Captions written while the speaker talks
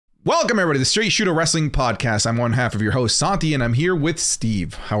Welcome everybody to the Straight Shooter Wrestling Podcast. I'm one half of your host, Santi, and I'm here with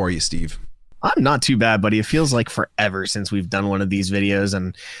Steve. How are you, Steve? I'm not too bad, buddy. It feels like forever since we've done one of these videos,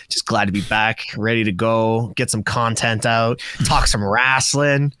 and just glad to be back, ready to go, get some content out, talk some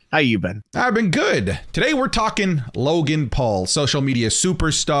wrestling. How you been? I've been good. Today we're talking Logan Paul, social media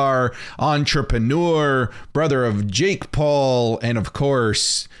superstar, entrepreneur, brother of Jake Paul, and of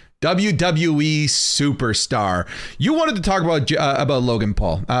course, WWE superstar. You wanted to talk about Logan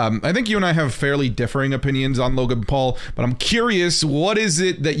Paul. I think you and I have fairly differing opinions on Logan Paul, but I'm curious, what is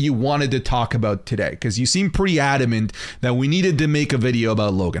it that you wanted to talk about today? Because you seem pretty adamant that we needed to make a video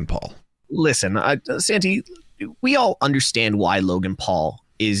about Logan Paul. Listen, Santi, we all understand why Logan Paul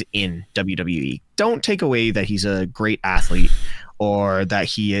is in WWE. Don't take away that he's a great athlete or that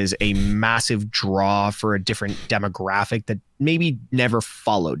he is a massive draw for a different demographic that maybe never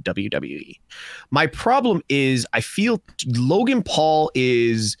followed WWE. My problem is I feel Logan Paul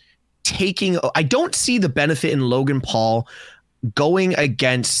is taking... I don't see the benefit in Logan Paul going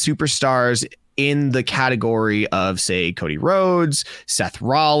against superstars in the category of, say, Cody Rhodes, Seth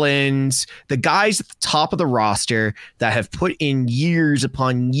Rollins, the guys at the top of the roster that have put in years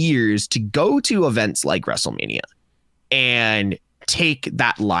upon years to go to events like WrestleMania and take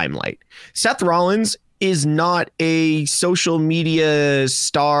that limelight. Seth Rollins is not a social media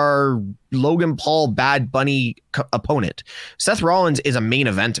star, Logan Paul, Bad Bunny opponent. Seth Rollins is a main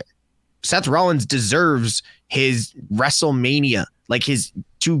eventer. Seth Rollins deserves his WrestleMania, like his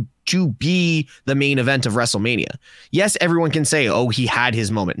to be the main event of WrestleMania. Yes, everyone can say, oh, he had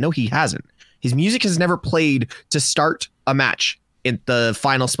his moment. No, he hasn't. His music has never played to start a match in the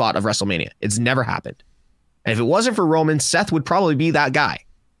final spot of WrestleMania. It's never happened. And if it wasn't for Roman, Seth would probably be that guy.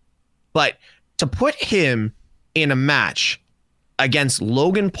 But to put him in a match against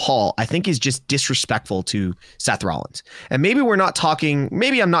Logan Paul, I think is just disrespectful to Seth Rollins. And maybe I'm not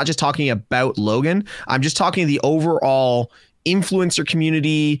just talking about Logan. I'm just talking the overall influencer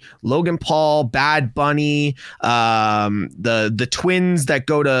community, Logan Paul, Bad Bunny, the twins that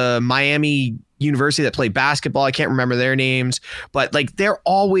go to Miami University that play basketball. I can't remember their names, but like they're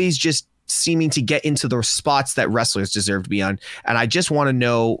always just seeming to get into the spots that wrestlers deserve to be on. And I just want to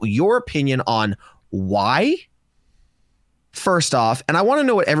know your opinion on why, first off, and I want to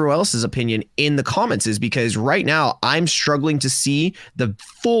know what everyone else's opinion in the comments is, because right now I'm struggling to see the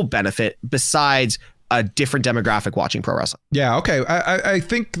full benefit besides a different demographic watching pro wrestling. Yeah, okay. I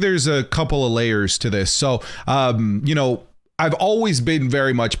think there's a couple of layers to this. So, I've always been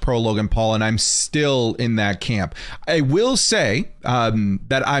very much pro Logan Paul, and I'm still in that camp. I will say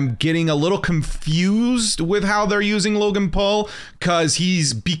that I'm getting a little confused with how they're using Logan Paul, because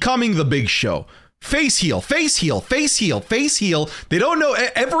he's becoming the Big Show. Face heel, face heel, face heel, face heel. They don't know.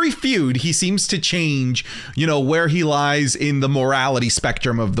 Every feud, he seems to change, where he lies in the morality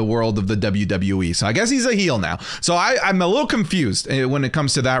spectrum of the world of the WWE. So I guess he's a heel now. So I'm a little confused when it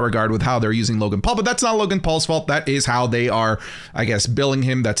comes to that regard with how they're using Logan Paul. But that's not Logan Paul's fault. That is how they are, I guess, billing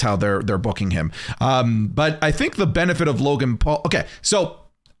him. That's how they're booking him. But I think the benefit of Logan Paul. Okay, so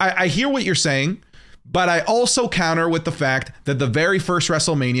I hear what you're saying. But I also counter with the fact that the very first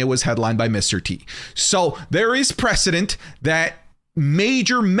WrestleMania was headlined by Mr. T. So there is precedent that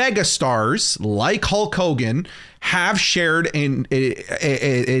major megastars like Hulk Hogan have shared and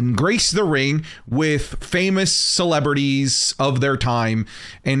graced the ring with famous celebrities of their time.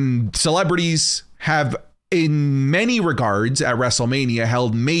 And celebrities have, in many regards, at WrestleMania,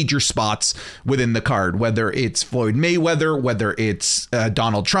 held major spots within the card, whether it's Floyd Mayweather, whether it's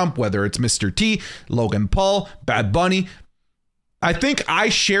Donald Trump, whether it's Mr. T, Logan Paul, Bad Bunny. I think I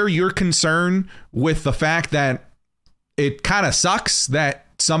share your concern with the fact that it kind of sucks that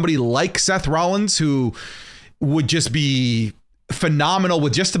somebody like Seth Rollins, who would just be phenomenal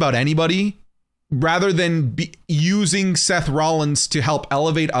with just about anybody, rather than using Seth Rollins to help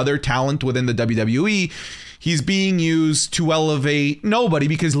elevate other talent within the WWE, he's being used to elevate nobody,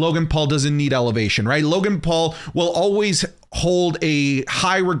 because Logan Paul doesn't need elevation, right? Logan Paul will always hold a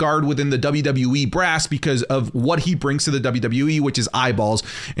high regard within the WWE brass because of what he brings to the WWE, which is eyeballs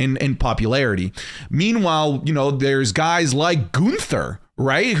and popularity. Meanwhile, there's guys like Gunther,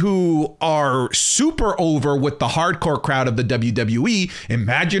 right, who are super over with the hardcore crowd of the WWE.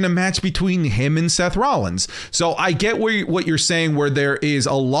 Imagine a match between him and Seth Rollins. So I get what you're saying, where there is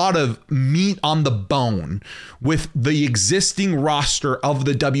a lot of meat on the bone with the existing roster of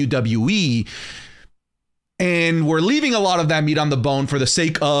the WWE. And we're leaving a lot of that meat on the bone for the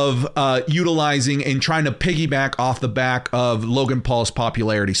sake of utilizing and trying to piggyback off the back of Logan Paul's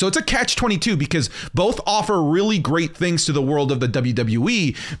popularity. So it's a catch-22 because both offer really great things to the world of the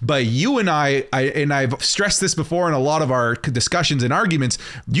WWE. But you and and I've stressed this before in a lot of our discussions and arguments,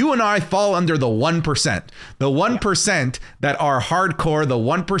 you and I fall under the 1%. The 1% that are hardcore, the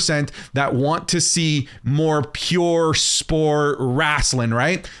 1% that want to see more pure sport wrestling,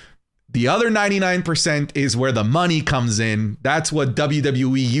 right? The other 99% is where the money comes in. That's what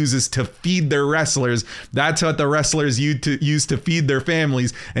WWE uses to feed their wrestlers. That's what the wrestlers use to feed their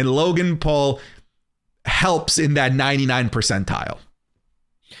families. And Logan Paul helps in that 99 percentile.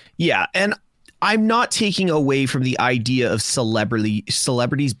 Yeah, and I'm not taking away from the idea of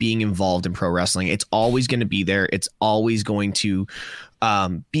celebrities being involved in pro wrestling. It's always going to be there. It's always going to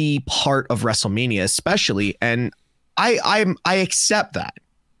be part of WrestleMania, especially. And I accept that.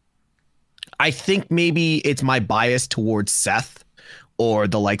 I think maybe it's my bias towards Seth or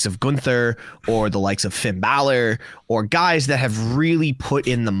the likes of Gunther or the likes of Finn Balor or guys that have really put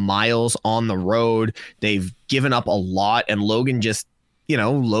in the miles on the road. They've given up a lot. And Logan just,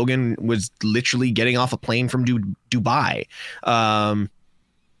 Logan was literally getting off a plane from Dubai.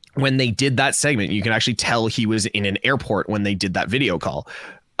 When they did that segment, you can actually tell he was in an airport when they did that video call.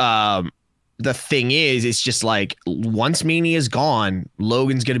 The thing is, it's just like once Mania is gone,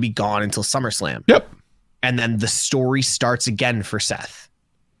 Logan's going to be gone until SummerSlam. Yep. And then the story starts again for Seth,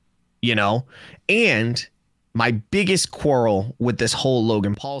 and my biggest quarrel with this whole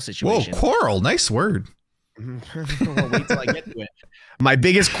Logan Paul situation. Whoa, quarrel. Nice word. Well, wait till I get to it. My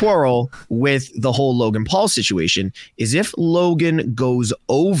biggest quarrel with the whole Logan Paul situation is if Logan goes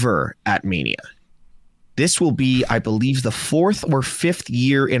over at Mania. This will be, I believe, the 4th or 5th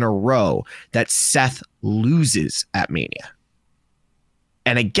year in a row that Seth loses at Mania.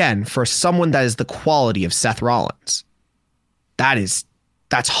 And again, for someone that is the quality of Seth Rollins, that's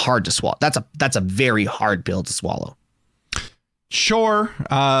hard to swallow. That's a very hard pill to swallow. Sure.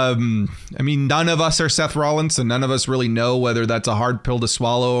 I mean, none of us are Seth Rollins, and none of us really know whether that's a hard pill to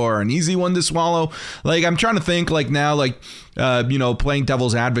swallow or an easy one to swallow. Like, I'm trying to think now, playing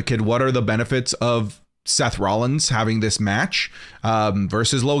devil's advocate, what are the benefits of Seth Rollins having this match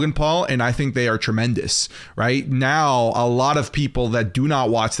versus Logan Paul? And I think they are tremendous. Right now, a lot of people that do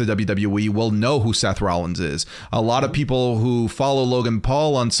not watch the WWE will know who Seth Rollins is. A lot of people who follow Logan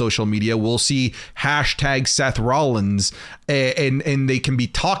Paul on social media will see hashtag Seth Rollins, and they can be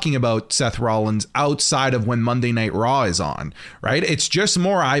talking about Seth Rollins outside of when Monday Night Raw is on. Right? It's just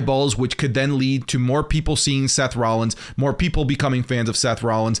more eyeballs, which could then lead to more people seeing Seth Rollins, more people becoming fans of Seth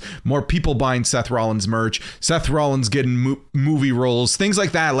Rollins, more people buying Seth Rollins merch, Seth Rollins getting movie roles, things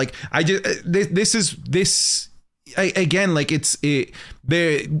like that. Like, we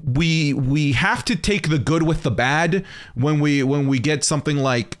have to take the good with the bad when we get something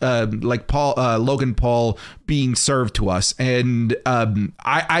like Logan Paul being served to us. And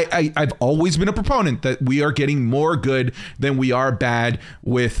I've always been a proponent that we are getting more good than we are bad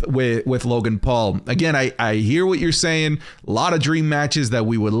with Logan Paul. Again, I hear what you're saying. A lot of dream matches that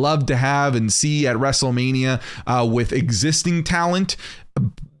we would love to have and see at WrestleMania with existing talent.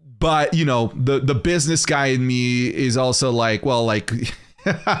 But, the business guy in me is also like, well, like,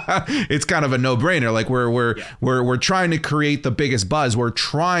 it's kind of a no-brainer. Like, we're trying to create the biggest buzz. We're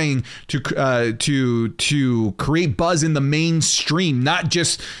trying to create buzz in the mainstream, not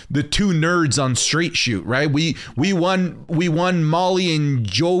just the two nerds on Straight Shoot, right? We won Molly and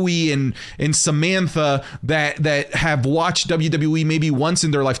Joey and Samantha that have watched WWE maybe once in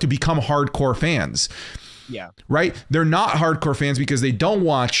their life to become hardcore fans. Yeah. Right. They're not hardcore fans because they don't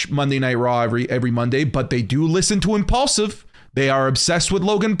watch Monday Night Raw every Monday, but they do listen to Impulsive. They are obsessed with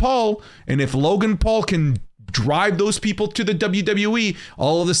Logan Paul. And if Logan Paul can drive those people to the WWE,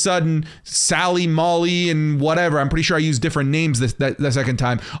 all of a sudden, Sally, Molly, and whatever, I'm pretty sure I used different names the second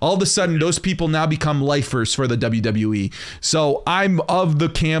time. All of a sudden, those people now become lifers for the WWE. So I'm of the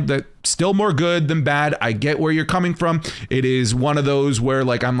camp that still more good than bad. I get where you're coming from. It is one of those where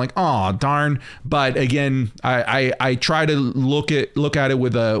I'm like, oh darn. But again, I try to look at it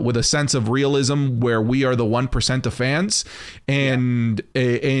with a sense of realism where we are the 1% of fans, and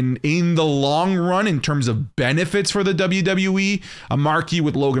in the long run, in terms of benefits for the WWE, a marquee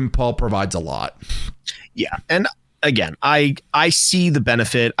with Logan Paul provides a lot. Yeah, and again, I see the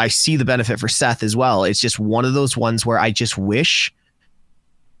benefit. I see the benefit for Seth as well. It's just one of those ones where I just wish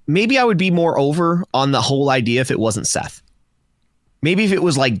maybe I would be more over on the whole idea if it wasn't Seth. Maybe if it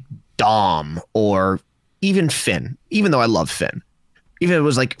was like Dom or even Finn, even though I love Finn. Even if it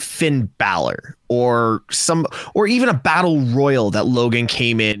was like Finn Balor or even a battle royal that Logan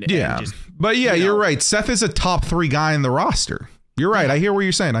came in. Yeah. But yeah, you're right. Seth is a top 3 guy in the roster. You're right. I hear what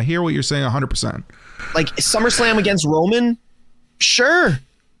you're saying. I hear what you're saying 100%. Like SummerSlam against Roman, sure,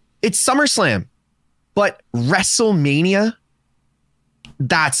 it's SummerSlam, but WrestleMania,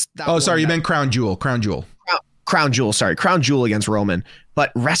 that. Oh, sorry, you meant Crown Jewel. Crown Jewel. Sorry, Crown Jewel against Roman.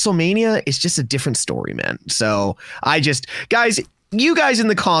 But WrestleMania is just a different story, man. So guys, you guys in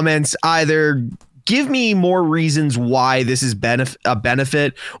the comments either give me more reasons why this is a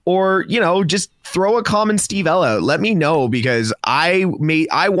benefit, or, just throw a common Steve L out. Let me know, because I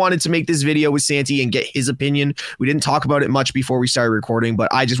wanted to make this video with Santi and get his opinion. We didn't talk about it much before we started recording,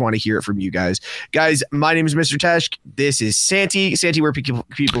 but I just want to hear it from you guys. Guys, my name is Mr. Tesh. This is Santi. Santi, where people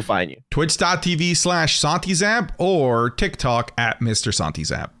find you? Twitch.tv/SantiZap or TikTok at Mr.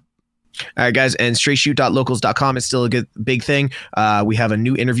 SantiZap. All right, guys, and straightshoot.locals.com is still a big thing. We have a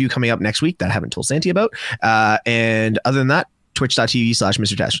new interview coming up next week that I haven't told Santi about. And other than that,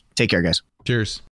 twitch.tv/Mr. Tesh. Take care, guys. Cheers.